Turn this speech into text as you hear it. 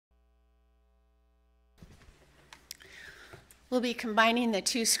We'll be combining the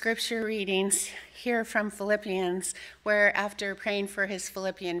two scripture readings here from Philippians, where after praying for his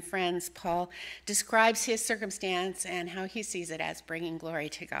Philippian friends, Paul describes his circumstance and how he sees it as bringing glory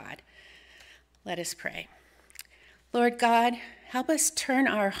to God. Let us pray. Lord God, help us turn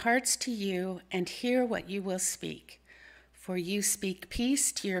our hearts to you and hear what you will speak. For you speak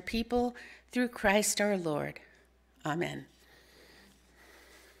peace to your people through Christ our Lord. Amen.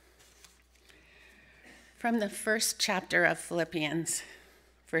 From the first chapter of Philippians,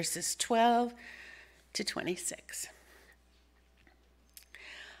 verses 12 to 26.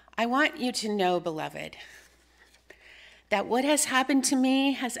 I want you to know, beloved, that what has happened to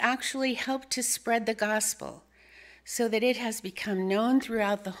me has actually helped to spread the gospel, so that it has become known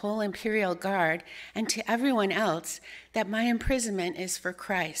throughout the whole imperial guard and to everyone else that my imprisonment is for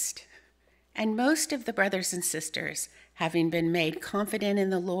Christ. And most of the brothers and sisters, having been made confident in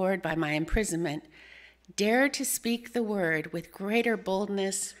the Lord by my imprisonment, dare to speak the word with greater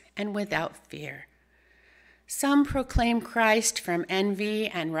boldness and without fear. Some proclaim Christ from envy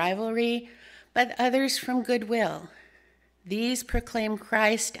and rivalry, but others from goodwill. These proclaim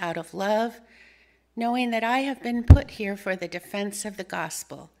Christ out of love, knowing that I have been put here for the defense of the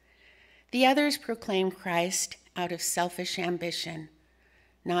gospel. The others proclaim Christ out of selfish ambition,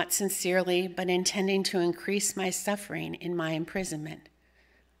 not sincerely, but intending to increase my suffering in my imprisonment.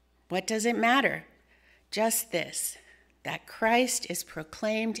 What does it matter? Just this, that Christ is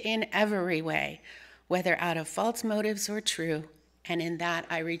proclaimed in every way, whether out of false motives or true, and in that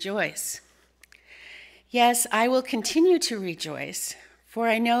I rejoice. Yes, I will continue to rejoice, for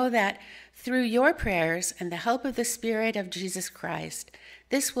I know that through your prayers and the help of the Spirit of Jesus Christ,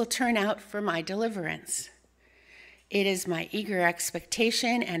 this will turn out for my deliverance. It is my eager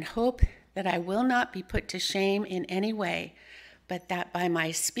expectation and hope that I will not be put to shame in any way, but that by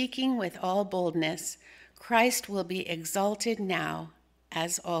my speaking with all boldness, Christ will be exalted now,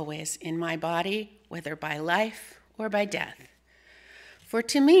 as always, in my body, whether by life or by death. For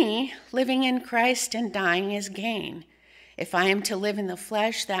to me, living in Christ and dying is gain. If I am to live in the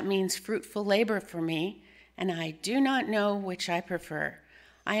flesh, that means fruitful labor for me, and I do not know which I prefer.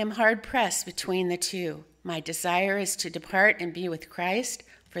 I am hard-pressed between the two. My desire is to depart and be with Christ,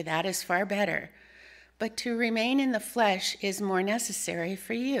 for that is far better. But to remain in the flesh is more necessary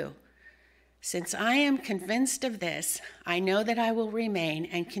for you. Since I am convinced of this, I know that I will remain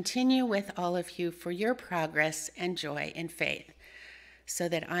and continue with all of you for your progress and joy in faith, so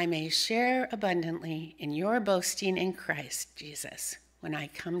that I may share abundantly in your boasting in Christ Jesus when I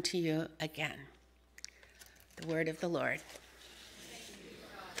come to you again. The word of the Lord.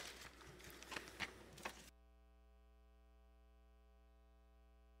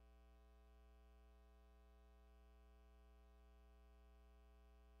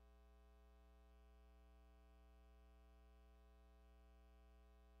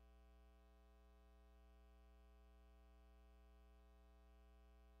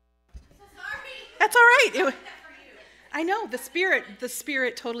 That's all right. I know, the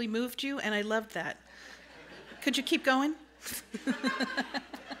spirit totally moved you, and I loved that. Could you keep going? It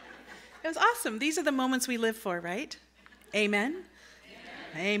was awesome. These are the moments we live for, right? Amen?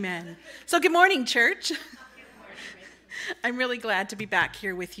 Amen. So good morning, church. Good morning. I'm really glad to be back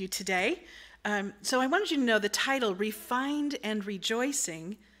here with you today. So I wanted you to know the title, Refined and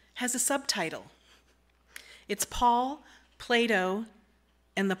Rejoicing, has a subtitle. It's Paul, Plato,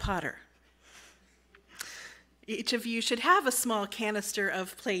 and the Potter. Each of you should have a small canister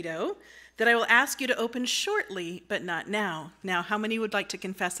of Play-Doh that I will ask you to open shortly, but not now. Now, how many would like to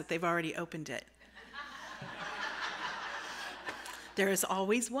confess that they've already opened it? There is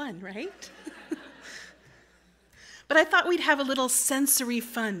always one, right? But I thought we'd have a little sensory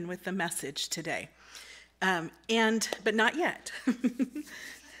fun with the message today. But not yet.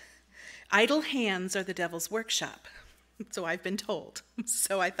 Idle hands are the devil's workshop, so I've been told.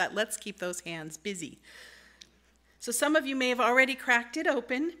 So I thought, let's keep those hands busy. So some of you may have already cracked it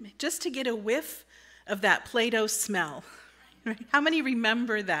open just to get a whiff of that Play-Doh smell. Right? How many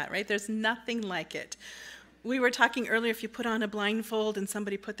remember that, right? There's nothing like it. We were talking earlier, if you put on a blindfold and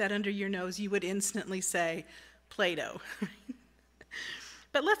somebody put that under your nose, you would instantly say, Play-Doh.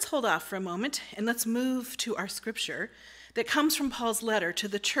 But let's hold off for a moment and let's move to our scripture that comes from Paul's letter to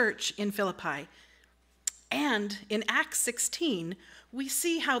the church in Philippi. And in Acts 16, we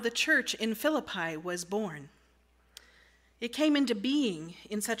see how the church in Philippi was born. It came into being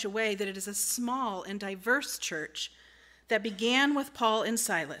in such a way that it is a small and diverse church that began with Paul and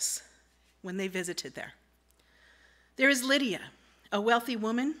Silas when they visited there. There is Lydia, a wealthy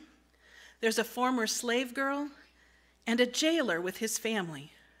woman. There's a former slave girl and a jailer with his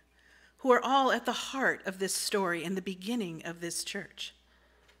family who are all at the heart of this story and the beginning of this church.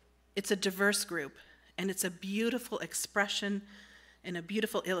 It's a diverse group, and it's a beautiful expression and a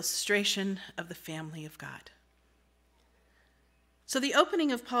beautiful illustration of the family of God. So the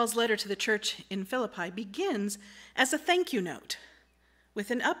opening of Paul's letter to the church in Philippi begins as a thank you note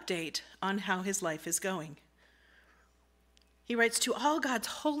with an update on how his life is going. He writes, "To all God's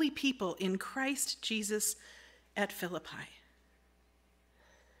holy people in Christ Jesus at Philippi."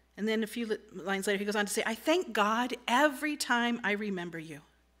 And then a few lines later, he goes on to say, "I thank God every time I remember you."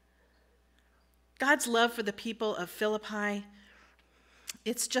 God's love for the people of Philippi,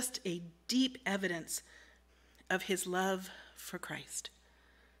 it's just a deep evidence of his love for Christ.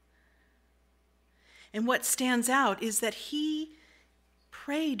 And what stands out is that he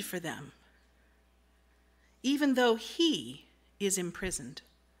prayed for them, even though he is imprisoned.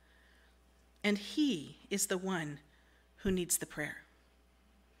 And he is the one who needs the prayer.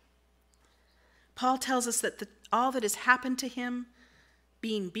 Paul tells us that all that has happened to him,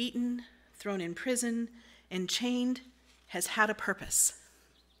 being beaten, thrown in prison, and chained, has had a purpose.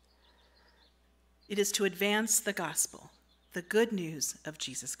 It is to advance the gospel, the good news of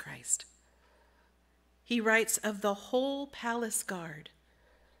Jesus Christ. He writes of the whole palace guard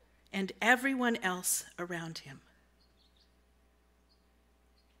and everyone else around him.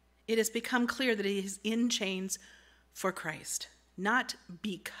 It has become clear that he is in chains for Christ, not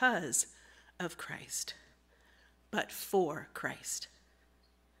because of Christ, but for Christ,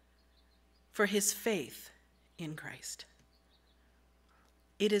 for his faith in Christ.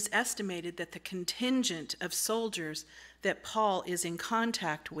 It is estimated that the contingent of soldiers that Paul is in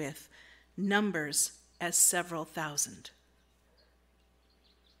contact with numbers as several thousand.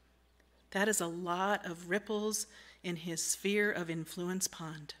 That is a lot of ripples in his sphere of influence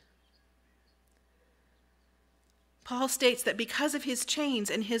pond. Paul states that because of his chains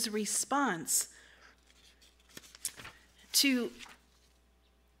and his response to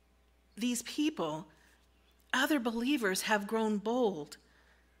these people, other believers have grown bold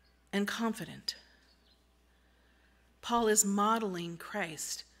and confident. Paul is modeling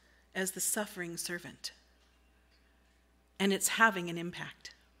Christ as the suffering servant, and it's having an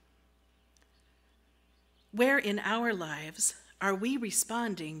impact. Where in our lives are we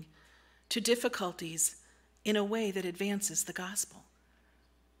responding to difficulties in a way that advances the gospel?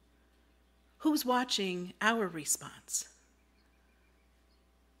 Who's watching our response?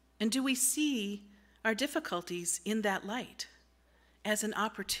 And do we see our difficulties in that light as an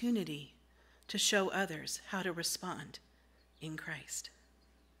opportunity to show others how to respond in Christ?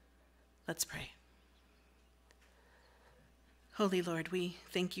 Let's pray. Holy Lord, we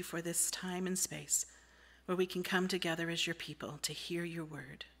thank you for this time and space where we can come together as your people to hear your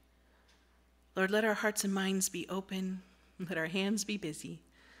word. Lord, let our hearts and minds be open, let our hands be busy,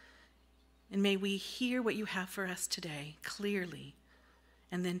 and may we hear what you have for us today clearly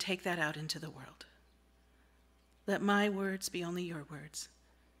and then take that out into the world. Let my words be only your words,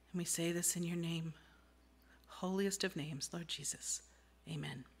 and we say this in your name, holiest of names, Lord Jesus.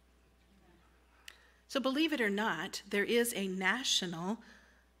 Amen. So believe it or not, there is a National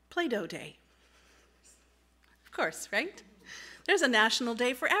Play-Doh Day. Of course, right? There's a national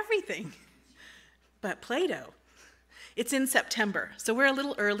day for everything. But Play-Doh, it's in September, so we're a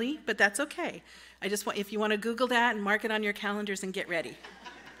little early, but that's okay. If you want to Google that and mark it on your calendars and get ready.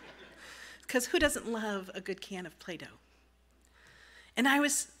 Because who doesn't love a good can of Play-Doh? And I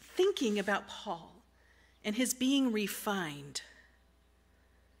was thinking about Paul and his being refined.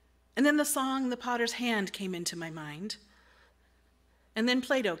 And then the song, The Potter's Hand, came into my mind. And then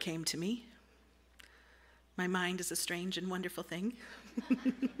Play-Doh came to me. My mind is a strange and wonderful thing.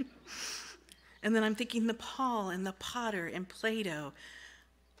 And then I'm thinking the Paul and the potter and Play-Doh.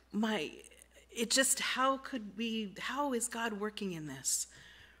 How is God working in this?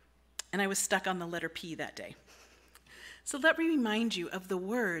 And I was stuck on the letter P that day. So let me remind you of the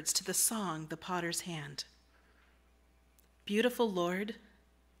words to the song, The Potter's Hand. Beautiful Lord,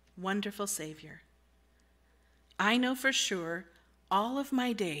 wonderful Savior, I know for sure all of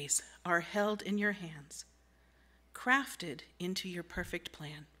my days are held in your hands, crafted into your perfect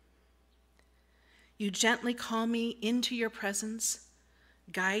plan. You gently call me into your presence,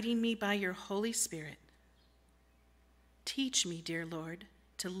 guiding me by your Holy Spirit. Teach me, dear Lord,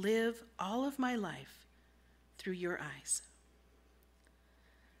 to live all of my life through your eyes.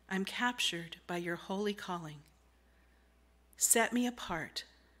 I'm captured by your holy calling. Set me apart.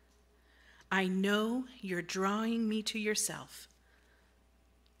 I know you're drawing me to yourself.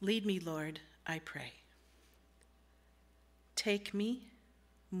 Lead me, Lord, I pray. Take me,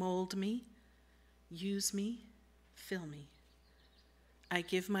 mold me, use me, fill me. I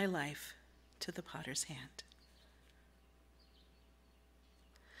give my life to the potter's hand.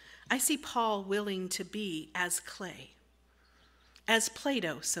 I see Paul willing to be as clay, as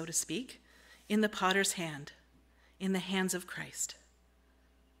Play-Doh, so to speak, in the potter's hand, in the hands of Christ.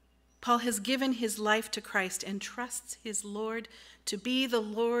 Paul has given his life to Christ and trusts his Lord to be the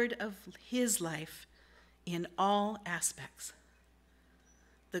Lord of his life in all aspects,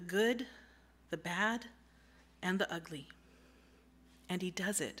 the good, the bad, and the ugly. And he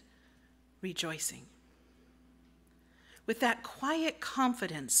does it rejoicing, with that quiet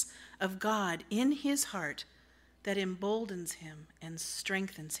confidence of God in his heart that emboldens him and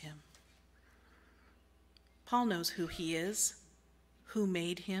strengthens him. Paul knows who he is, who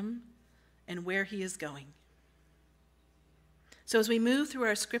made him, and where he is going. So as we move through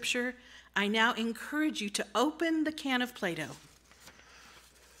our scripture, I now encourage you to open the can of Play-Doh.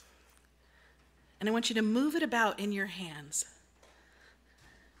 And I want you to move it about in your hands.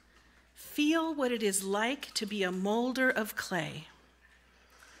 Feel what it is like to be a molder of clay.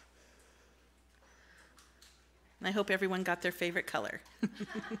 And I hope everyone got their favorite color.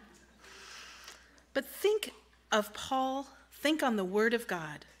 But think of Paul, think on the Word of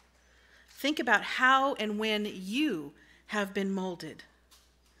God. Think about how and when you have been molded.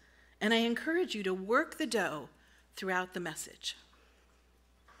 And I encourage you to work the dough throughout the message.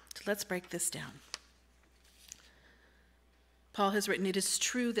 So let's break this down. Paul has written, "It is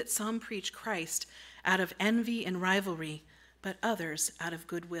true that some preach Christ out of envy and rivalry, but others out of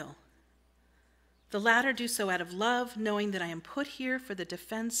goodwill. The latter do so out of love, knowing that I am put here for the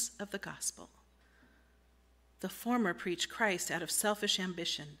defense of the gospel. The former preach Christ out of selfish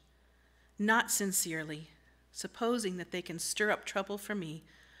ambition, not sincerely, supposing that they can stir up trouble for me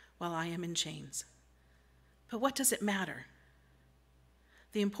while I am in chains. But what does it matter?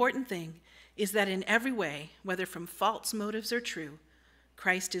 The important thing is that in every way, whether from false motives or true,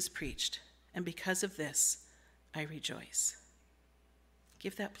 Christ is preached, and because of this, I rejoice."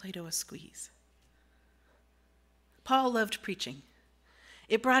 Give that Play-Doh a squeeze. Paul loved preaching.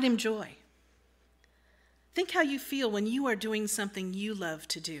 It brought him joy. Think how you feel when you are doing something you love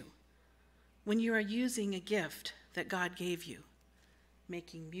to do, when you are using a gift that God gave you,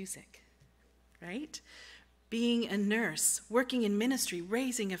 making music, right? Being a nurse, working in ministry,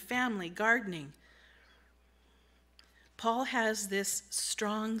 raising a family, gardening. Paul has this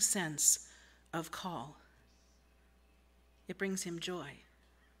strong sense of call. It brings him joy.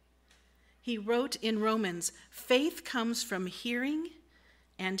 He wrote in Romans, "Faith comes from hearing,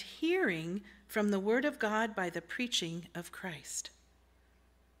 and hearing from the word of God by the preaching of Christ."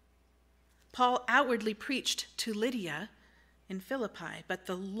 Paul outwardly preached to Lydia in Philippi, but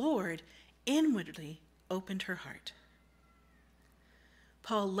the Lord inwardly opened her heart.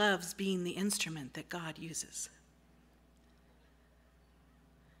 Paul loves being the instrument that God uses.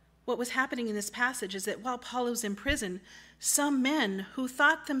 What was happening in this passage is that while Paul was in prison, some men who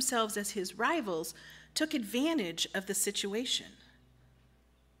thought themselves as his rivals took advantage of the situation.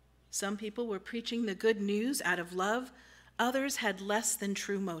 Some people were preaching the good news out of love. Others had less than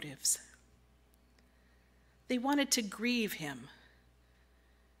true motives. They wanted to grieve him.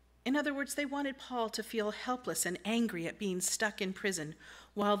 In other words, they wanted Paul to feel helpless and angry at being stuck in prison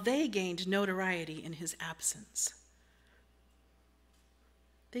while they gained notoriety in his absence.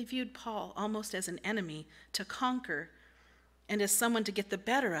 They viewed Paul almost as an enemy to conquer and as someone to get the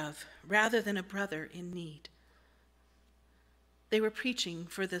better of rather than a brother in need. They were preaching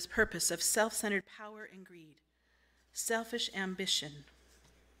for this purpose of self-centered power and greed, selfish ambition.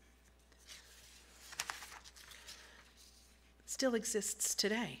 It still exists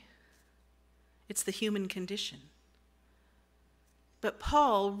today. It's the human condition. But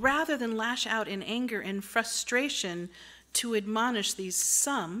Paul, rather than lash out in anger and frustration to admonish these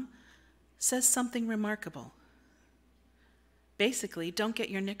some, says something remarkable. Basically, don't get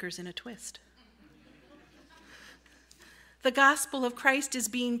your knickers in a twist. The gospel of Christ is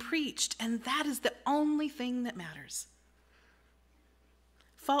being preached, and that is the only thing that matters.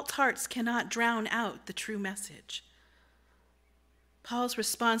 False hearts cannot drown out the true message. Paul's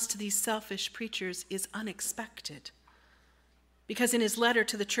response to these selfish preachers is unexpected, because in his letter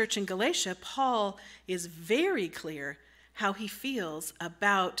to the church in Galatia, Paul is very clear how he feels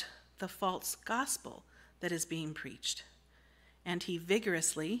about the false gospel that is being preached, and he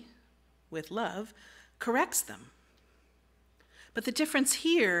vigorously, with love, corrects them. But the difference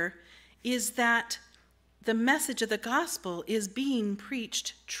here is that the message of the gospel is being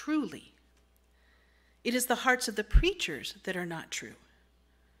preached truly. It is the hearts of the preachers that are not true.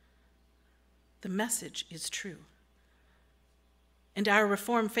 The message is true. And our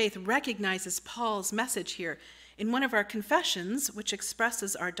Reformed faith recognizes Paul's message here In one of our confessions, which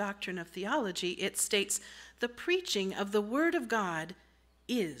expresses our doctrine of theology, it states, "The preaching of the Word of God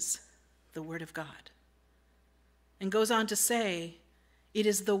is the Word of God." And goes on to say, it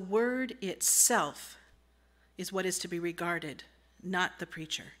is the Word itself is what is to be regarded, not the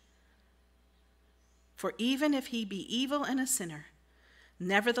preacher. For even if he be evil and a sinner,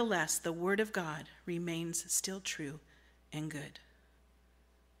 nevertheless the Word of God remains still true and good.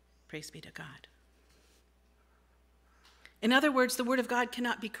 Praise be to God. In other words, the Word of God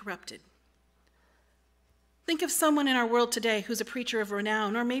cannot be corrupted. Think of someone in our world today who's a preacher of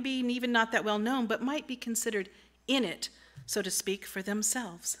renown, or maybe even not that well known, but might be considered in it, so to speak, for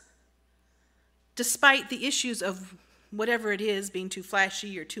themselves. Despite the issues of whatever it is, being too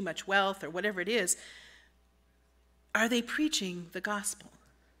flashy or too much wealth or whatever it is, are they preaching the gospel?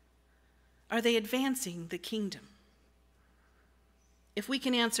 Are they advancing the kingdom? If we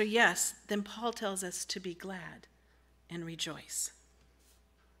can answer yes, then Paul tells us to be glad and rejoice.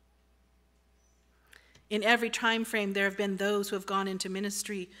 In every time frame, there have been those who have gone into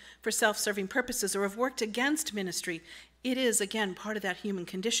ministry for self-serving purposes or have worked against ministry. It is, again, part of that human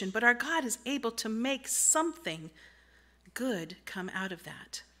condition, but our God is able to make something good come out of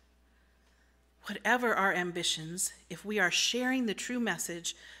that. Whatever our ambitions, if we are sharing the true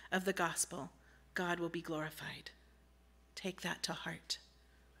message of the gospel, God will be glorified. Take that to heart.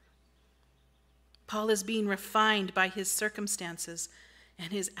 Paul is being refined by his circumstances,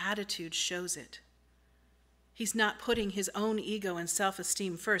 and his attitude shows it. He's not putting his own ego and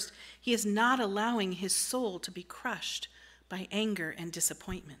self-esteem first. He is not allowing his soul to be crushed by anger and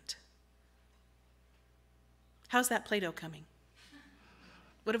disappointment. How's that Play-Doh coming?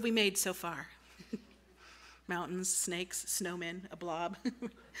 What have we made so far? Mountains, snakes, snowmen, a blob.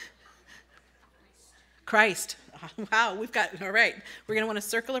 Christ. Wow, we've got, all right. We're going to want to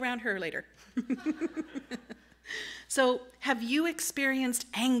circle around her later. So, have you experienced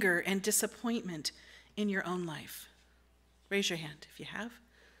anger and disappointment in your own life? Raise your hand if you have.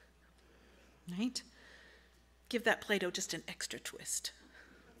 Right? Give that Play-Doh just an extra twist.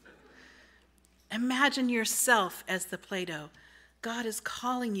 Imagine yourself as the Play-Doh. God is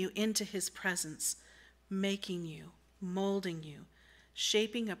calling you into his presence, making you, molding you,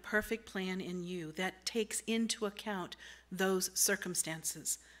 shaping a perfect plan in you that takes into account those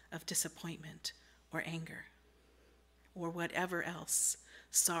circumstances of disappointment or anger or whatever else,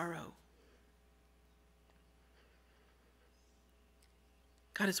 sorrow.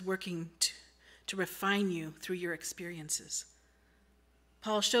 God is working to refine you through your experiences.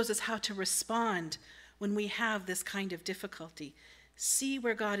 Paul shows us how to respond when we have this kind of difficulty. See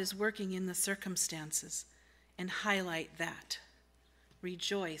where God is working in the circumstances and highlight that.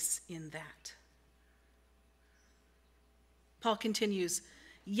 Rejoice in that. Paul continues,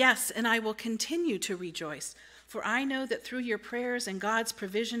 "Yes, and I will continue to rejoice, for I know that through your prayers and God's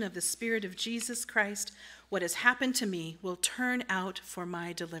provision of the Spirit of Jesus Christ, what has happened to me will turn out for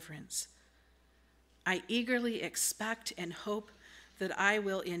my deliverance. I eagerly expect and hope that I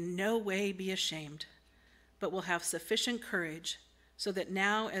will in no way be ashamed, but will have sufficient courage, so that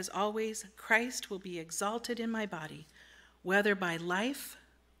now, as always, Christ will be exalted in my body, whether by life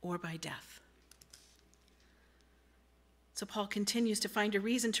or by death." So Paul continues to find a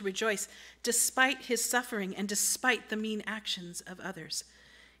reason to rejoice despite his suffering and despite the mean actions of others.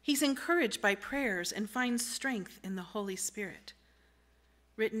 He's encouraged by prayers and finds strength in the Holy Spirit,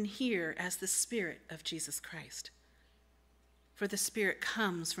 written here as the Spirit of Jesus Christ. For the Spirit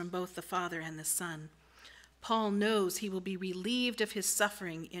comes from both the Father and the Son. Paul knows he will be relieved of his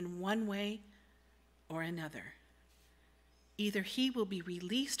suffering in one way or another. Either he will be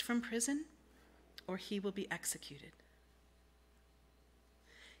released from prison or he will be executed.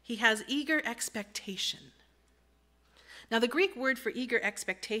 He has eager expectation. Now, the Greek word for eager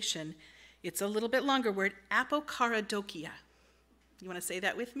expectation, it's a little bit longer word, apokaradokia. You want to say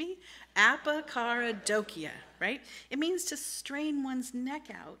that with me? Apokaradokia, right? It means to strain one's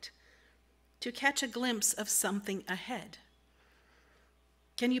neck out to catch a glimpse of something ahead.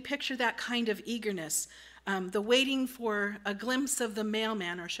 Can you picture that kind of eagerness? The waiting for a glimpse of the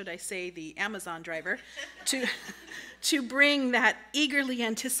mailman, or should I say the Amazon driver, to bring that eagerly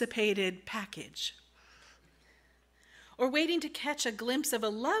anticipated package. Or waiting to catch a glimpse of a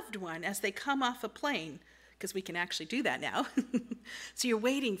loved one as they come off a plane, because we can actually do that now. So you're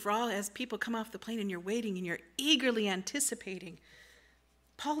waiting for as people come off the plane, and you're waiting and you're eagerly anticipating.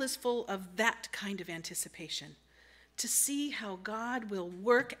 Paul is full of that kind of anticipation, to see how God will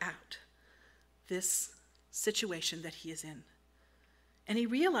work out this situation that he is in. And he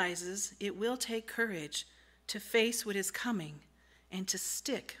realizes it will take courage to face what is coming and to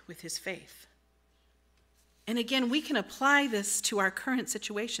stick with his faith. And again, we can apply this to our current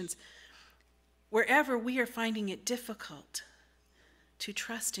situations. Wherever we are finding it difficult to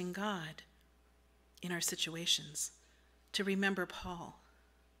trust in God in our situations, to remember Paul,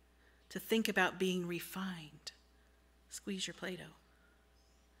 to think about being refined. Squeeze your Play-Doh.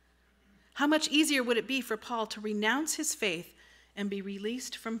 How much easier would it be for Paul to renounce his faith and be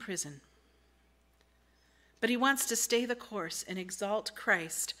released from prison? But he wants to stay the course and exalt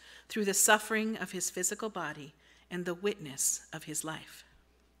Christ through the suffering of his physical body and the witness of his life.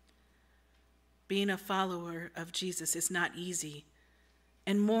 Being a follower of Jesus is not easy,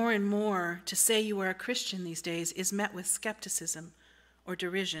 and more to say you are a Christian these days is met with skepticism or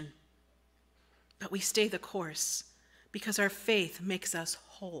derision. But we stay the course because our faith makes us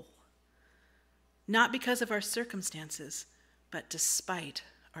whole. Not because of our circumstances, but despite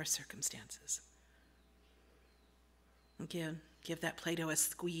our circumstances. Give that Play-Doh a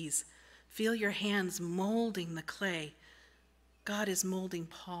squeeze. Feel your hands molding the clay. God is molding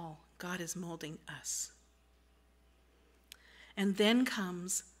Paul. God is molding us. And then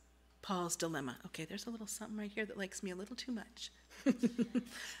comes Paul's dilemma. Okay, there's a little something right here that likes me a little too much.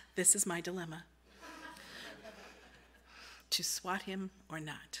 This is my dilemma. To swat him or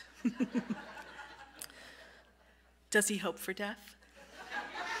not. Does he hope for death?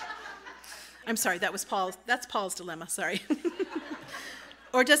 I'm sorry, that's Paul's dilemma, sorry.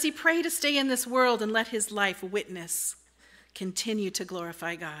 Or does he pray to stay in this world and let his life witness continue to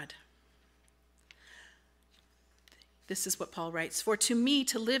glorify God? This is what Paul writes, "For to me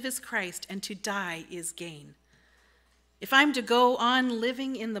to live is Christ and to die is gain. If I'm to go on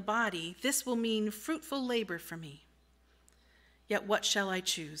living in the body, this will mean fruitful labor for me. Yet what shall I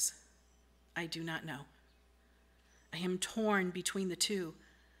choose? I do not know. I am torn between the two.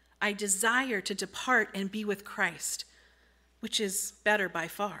 I desire to depart and be with Christ, which is better by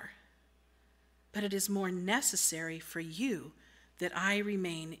far. But it is more necessary for you that I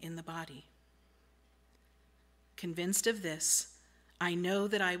remain in the body. Convinced of this, I know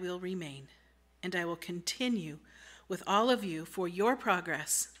that I will remain, and I will continue with all of you for your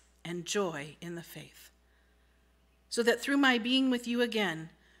progress and joy in the faith, so that through my being with you again,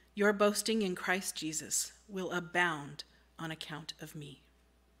 your boasting in Christ Jesus will abound on account of me.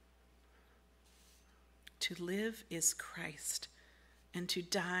 To live is Christ, and to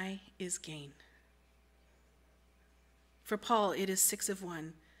die is gain." For Paul, it is 6 of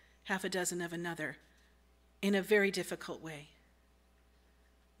one, half a dozen of another, in a very difficult way.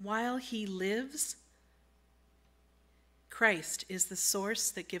 While he lives, Christ is the source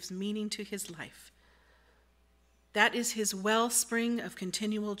that gives meaning to his life. That is his wellspring of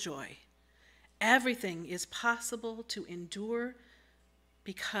continual joy. Everything is possible to endure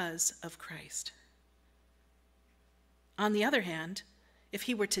because of Christ. On the other hand, if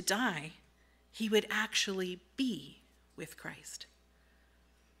he were to die, he would actually be with Christ.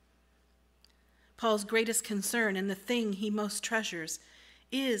 Paul's greatest concern and the thing he most treasures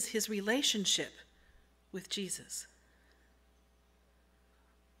is his relationship with Jesus.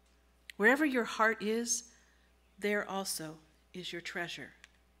 Wherever your heart is, there also is your treasure,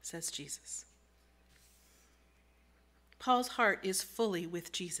 says Jesus. Paul's heart is fully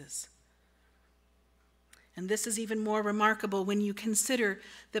with Jesus. And this is even more remarkable when you consider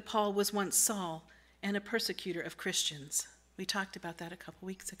that Paul was once Saul and a persecutor of Christians. We talked about that a couple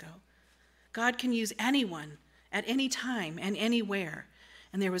weeks ago. God can use anyone at any time and anywhere,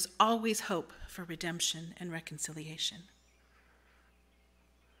 and there was always hope for redemption and reconciliation.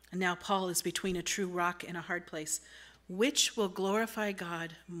 And now Paul is between a true rock and a hard place. Which will glorify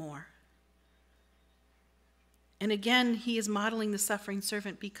God more? And again, he is modeling the suffering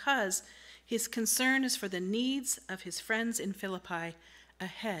servant because his concern is for the needs of his friends in Philippi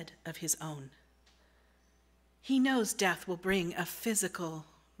ahead of his own. He knows death will bring a physical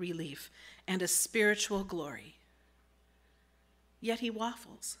relief and a spiritual glory. Yet he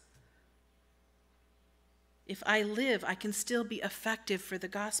waffles. If I live, I can still be effective for the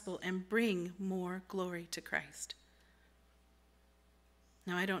gospel and bring more glory to Christ.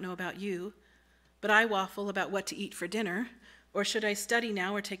 Now, I don't know about you, but I waffle about what to eat for dinner, or should I study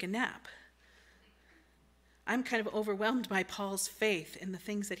now or take a nap? I'm kind of overwhelmed by Paul's faith in the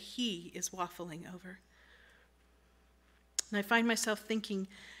things that he is waffling over. And I find myself thinking,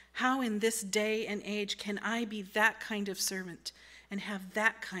 how in this day and age can I be that kind of servant and have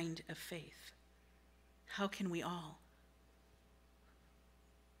that kind of faith? How can we all?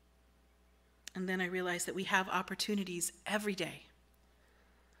 And then I realize that we have opportunities every day.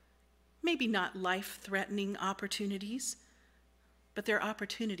 Maybe not life-threatening opportunities, but they're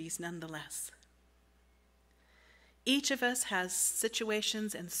opportunities nonetheless. Each of us has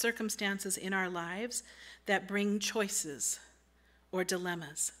situations and circumstances in our lives that bring choices or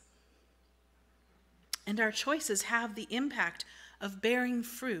dilemmas. And our choices have the impact of bearing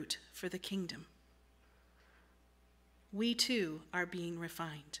fruit for the kingdom. We too are being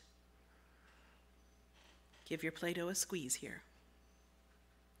refined. Give your Play-Doh a squeeze here.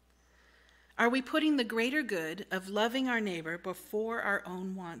 Are we putting the greater good of loving our neighbor before our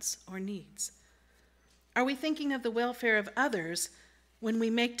own wants or needs? Are we thinking of the welfare of others when we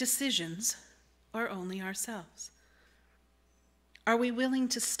make decisions, or only ourselves? Are we willing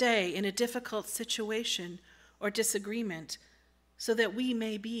to stay in a difficult situation or disagreement so that we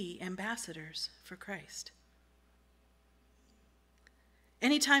may be ambassadors for Christ?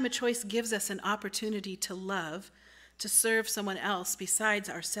 Anytime a choice gives us an opportunity to love, to serve someone else besides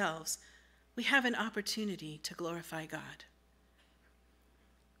ourselves, we have an opportunity to glorify God,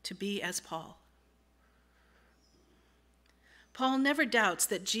 to be as Paul. Paul never doubts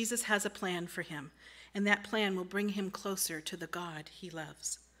that Jesus has a plan for him, and that plan will bring him closer to the God he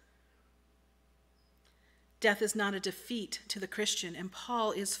loves. Death is not a defeat to the Christian, and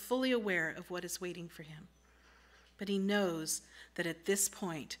Paul is fully aware of what is waiting for him. But he knows that at this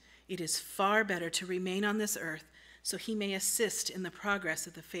point, it is far better to remain on this earth so he may assist in the progress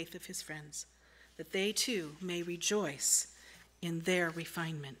of the faith of his friends, that they too may rejoice in their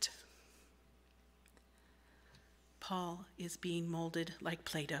refinement. Paul is being molded like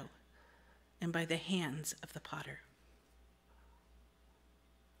Play-Doh and by the hands of the potter.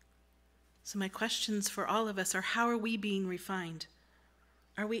 So my questions for all of us are, how are we being refined?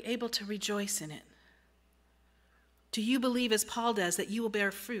 Are we able to rejoice in it? Do you believe, as Paul does, that you will bear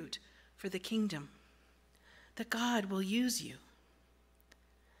fruit for the kingdom? That God will use you?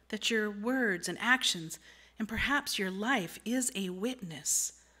 That your words and actions, and perhaps your life, is a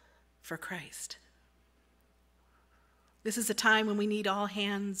witness for Christ? This is a time when we need all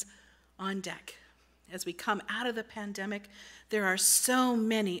hands on deck. As we come out of the pandemic, there are so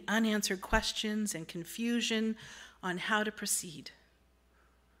many unanswered questions and confusion on how to proceed.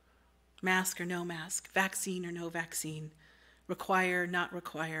 Mask or no mask, vaccine or no vaccine, require, not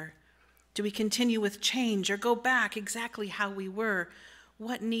require. Do we continue with change or go back exactly how we were?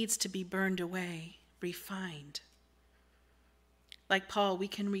 What needs to be burned away, refined? Like Paul, we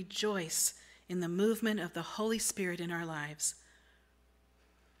can rejoice in the movement of the Holy Spirit in our lives,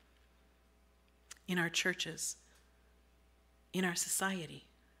 in our churches, in our society.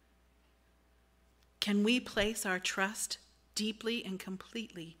 Can we place our trust deeply and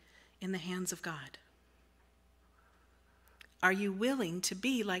completely in the hands of God? Are you willing to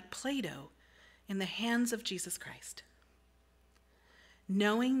be like Play-Doh in the hands of Jesus Christ,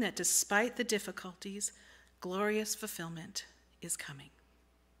 knowing that despite the difficulties, glorious fulfillment is coming?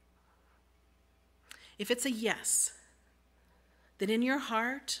 If it's a yes, then in your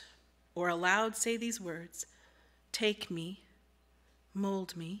heart or aloud say these words: take me,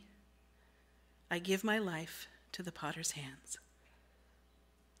 mold me, I give my life to the potter's hands.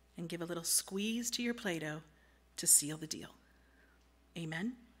 And give a little squeeze to your Play-Doh to seal the deal.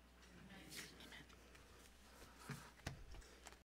 Amen.